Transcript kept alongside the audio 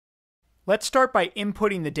Let's start by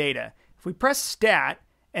inputting the data. If we press stat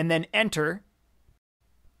and then enter,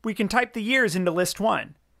 we can type the years into list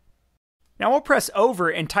 1. Now we'll press over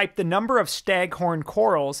and type the number of staghorn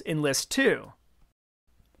corals in list 2.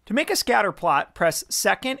 To make a scatter plot, press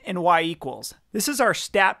second and y equals. This is our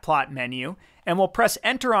stat plot menu, and we'll press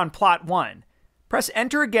enter on plot 1. Press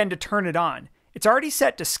enter again to turn it on. It's already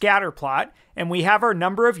set to scatter plot, and we have our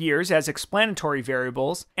number of years as explanatory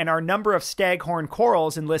variables and our number of staghorn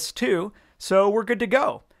corals in list 2, so we're good to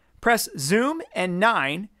go. Press zoom and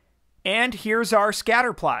 9, and here's our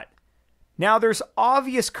scatter plot. Now there's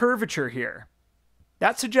obvious curvature here.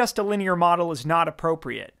 That suggests a linear model is not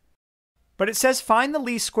appropriate. But it says find the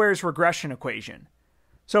least squares regression equation.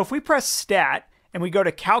 So if we press stat and we go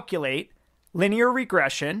to calculate linear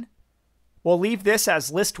regression, we'll leave this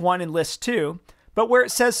as list 1 and list 2, but where it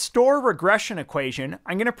says store regression equation,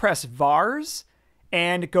 I'm going to press vars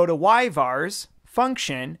and go to yvars,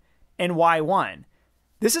 function, and y1.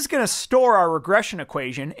 This is going to store our regression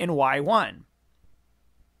equation in y1.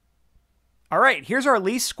 All right, here's our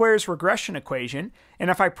least squares regression equation, and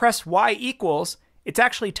if I press y equals, it's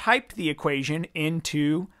actually typed the equation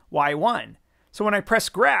into y1. So when I press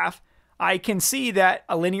graph, I can see that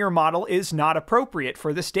a linear model is not appropriate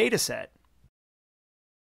for this data set.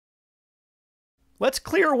 Let's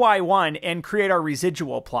clear y1 and create our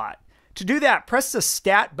residual plot. To do that, press the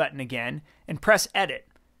stat button again and press edit.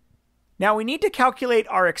 Now we need to calculate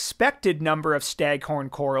our expected number of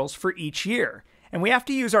staghorn corals for each year, and we have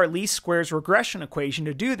to use our least squares regression equation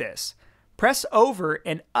to do this. Press over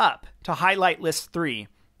and up to highlight list 3.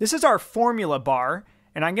 This is our formula bar,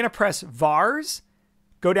 and I'm going to press vars,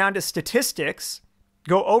 go down to statistics,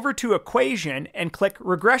 go over to equation, and click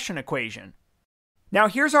regression equation. Now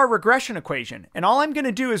here's our regression equation, and all I'm going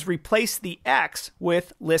to do is replace the x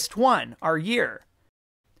with list 1, our year.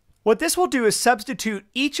 What this will do is substitute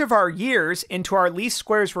each of our years into our least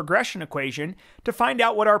squares regression equation to find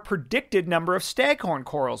out what our predicted number of staghorn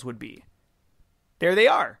corals would be. There they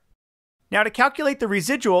are. Now to calculate the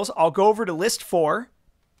residuals, I'll go over to list 4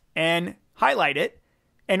 and highlight it.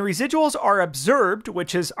 And residuals are observed,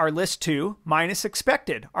 which is our list 2, minus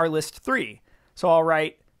expected, our list 3. So I'll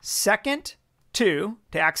write second 2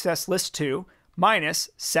 to access list 2 minus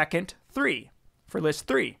second 3 for list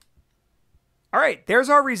 3. All right, there's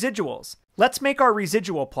our residuals. Let's make our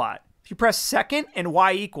residual plot. If you press second and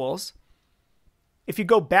y equals, if you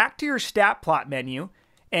go back to your stat plot menu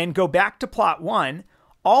and go back to plot 1,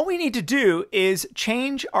 all we need to do is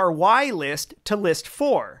change our y list to list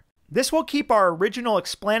 4. This will keep our original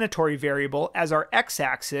explanatory variable as our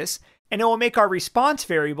x-axis, and it will make our response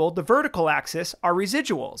variable, the vertical axis, our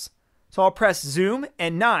residuals. So I'll press zoom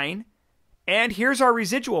and 9, and here's our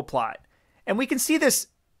residual plot. And we can see this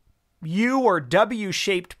U or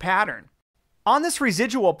W-shaped pattern. On this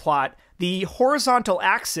residual plot, the horizontal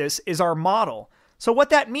axis is our model. So what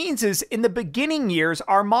that means is in the beginning years,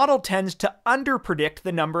 our model tends to underpredict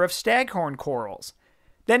the number of staghorn corals.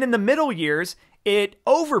 Then in the middle years, it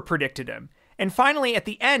overpredicted them. And finally, at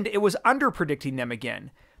the end, it was underpredicting them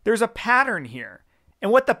again. There's a pattern here.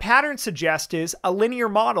 And what the pattern suggests is a linear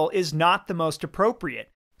model is not the most appropriate.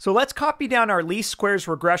 So let's copy down our least squares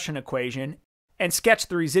regression equation and sketch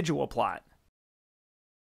the residual plot.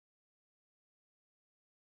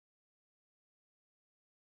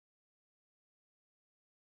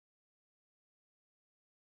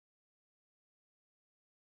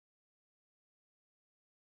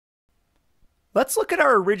 Let's look at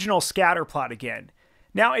our original scatter plot again.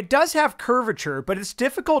 Now it does have curvature, but it's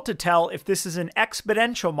difficult to tell if this is an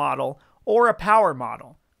exponential model or a power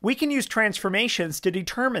model. We can use transformations to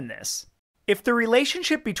determine this. If the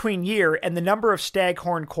relationship between year and the number of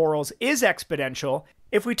staghorn corals is exponential,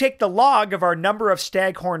 if we take the log of our number of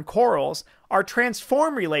staghorn corals, our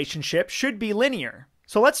transform relationship should be linear.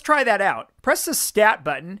 So let's try that out. Press the stat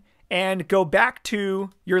button and go back to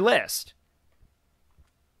your list.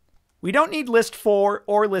 We don't need list 4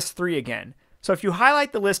 or list 3 again. So if you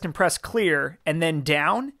highlight the list and press clear and then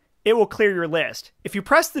down, it will clear your list. If you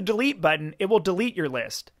press the delete button, it will delete your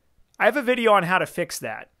list. I have a video on how to fix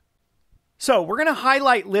that. So we're going to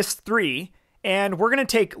highlight list 3 and we're going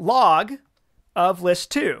to take log of list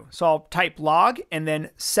 2. So I'll type log and then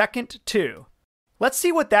second 2. Let's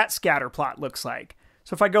see what that scatter plot looks like.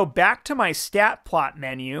 So if I go back to my stat plot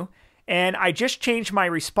menu and I just change my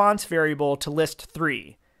response variable to list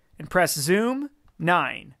 3 and press zoom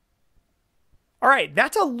 9. All right,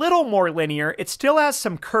 that's a little more linear. It still has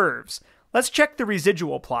some curves. Let's check the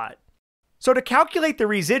residual plot. So to calculate the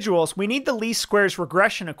residuals, we need the least squares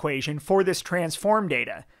regression equation for this transform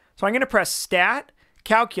data. So I'm going to press stat,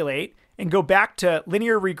 calculate, and go back to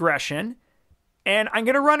linear regression. And I'm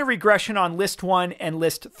going to run a regression on list 1 and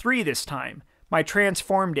list 3 this time, my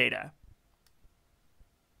transform data.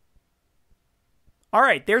 All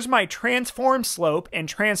right, there's my transformed slope and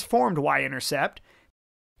transformed y-intercept.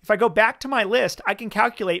 If I go back to my list, I can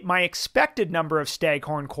calculate my expected number of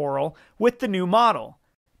staghorn coral with the new model.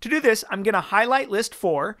 To do this, I'm going to highlight list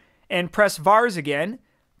 4 and press vars again,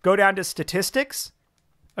 go down to statistics,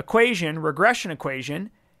 equation, regression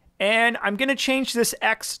equation, and I'm going to change this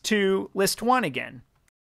x to list 1 again.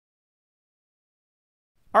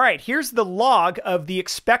 All right, here's the log of the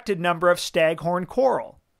expected number of staghorn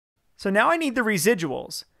coral. So now I need the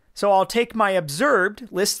residuals. So I'll take my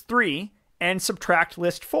observed, list 3, and subtract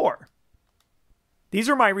list 4. These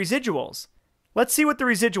are my residuals. Let's see what the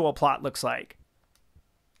residual plot looks like.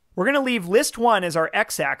 We're going to leave list 1 as our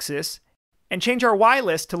x-axis and change our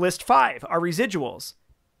y-list to list 5, our residuals.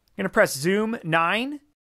 I'm going to press zoom 9.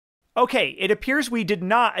 Okay, it appears we did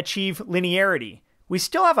not achieve linearity. We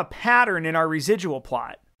still have a pattern in our residual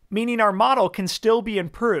plot, meaning our model can still be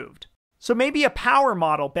improved. So maybe a power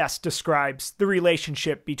model best describes the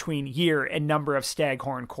relationship between year and number of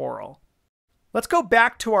staghorn coral. Let's go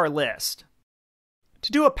back to our list.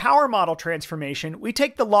 To do a power model transformation, we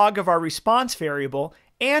take the log of our response variable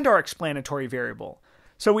and our explanatory variable.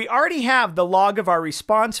 So we already have the log of our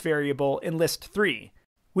response variable in list 3.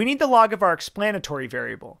 We need the log of our explanatory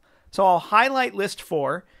variable. So I'll highlight list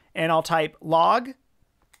 4 and I'll type log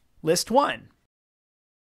list 1.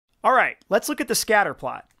 All right, let's look at the scatter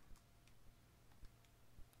plot.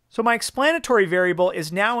 So my explanatory variable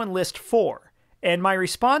is now in list 4, and my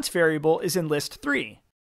response variable is in list 3.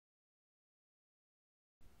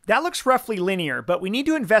 That looks roughly linear, but we need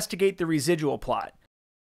to investigate the residual plot.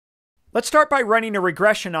 Let's start by running a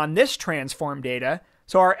regression on this transform data.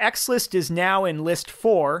 So our x-list is now in list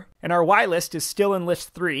 4, and our y-list is still in list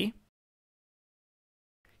 3.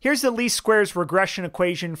 Here's the least squares regression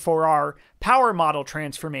equation for our power model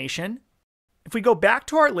transformation. If we go back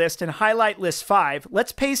to our list and highlight list 5,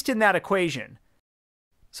 let's paste in that equation.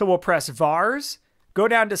 So we'll press vars, go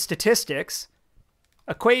down to statistics,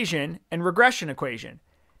 equation, and regression equation.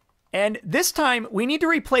 And this time we need to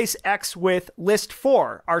replace x with list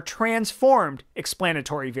 4, our transformed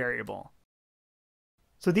explanatory variable.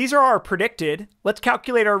 So these are our predicted. Let's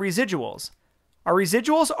calculate our residuals. Our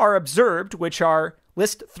residuals are observed, which are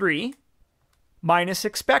list 3, minus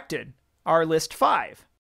expected, our list 5.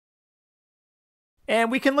 And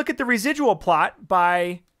we can look at the residual plot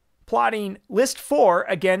by plotting list 4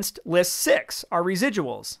 against list 6, our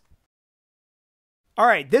residuals. All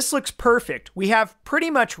right, this looks perfect. We have pretty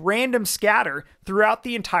much random scatter throughout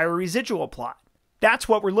the entire residual plot. That's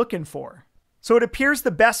what we're looking for. So it appears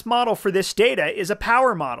the best model for this data is a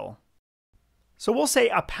power model. So we'll say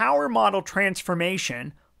a power model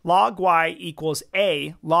transformation, log y equals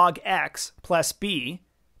a log x plus b,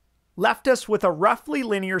 left us with a roughly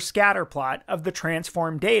linear scatter plot of the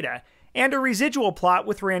transformed data and a residual plot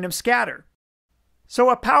with random scatter. So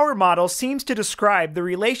a power model seems to describe the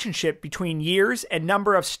relationship between years and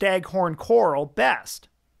number of staghorn coral best.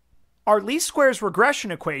 Our least squares regression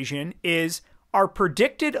equation is our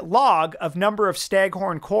predicted log of number of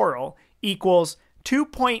staghorn coral equals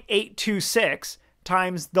 2.826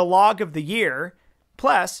 times the log of the year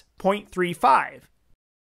plus 0.35.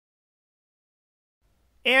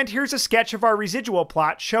 And here's a sketch of our residual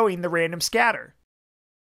plot showing the random scatter.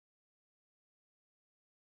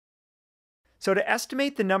 So to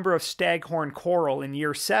estimate the number of staghorn coral in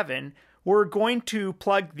year 7, we're going to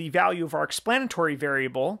plug the value of our explanatory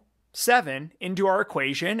variable, 7, into our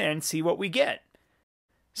equation and see what we get.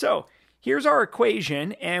 So here's our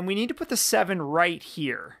equation, and we need to put the 7 right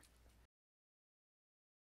here.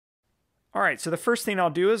 All right, so the first thing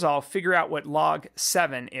I'll do is I'll figure out what log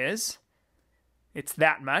 7 is. It's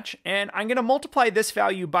that much, and I'm going to multiply this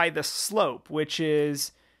value by the slope, which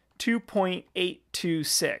is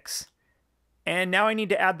 2.826. And now I need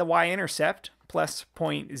to add the y-intercept, plus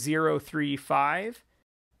 0.035,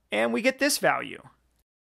 and we get this value.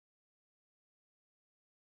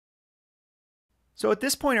 So at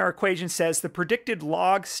this point, our equation says the predicted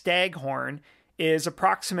log staghorn is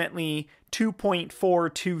approximately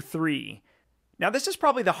 2.423. Now this is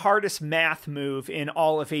probably the hardest math move in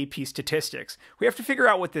all of AP statistics. We have to figure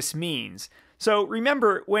out what this means. So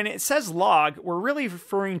remember, when it says log, we're really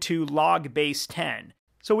referring to log base 10.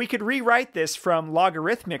 So we could rewrite this from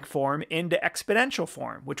logarithmic form into exponential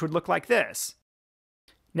form, which would look like this.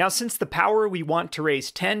 Now, since the power we want to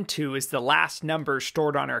raise 10 to is the last number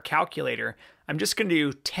stored on our calculator, I'm just going to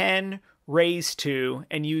do 10 raised to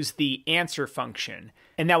and use the answer function,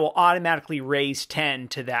 and that will automatically raise 10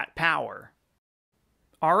 to that power.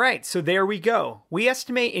 All right, so there we go. We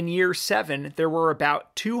estimate in year 7 there were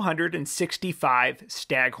about 265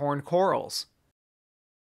 staghorn corals.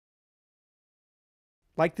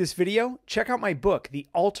 Like this video? Check out my book, The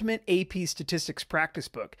Ultimate AP Statistics Practice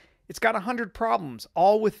Book. It's got 100 problems,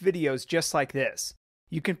 all with videos just like this.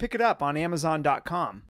 You can pick it up on Amazon.com.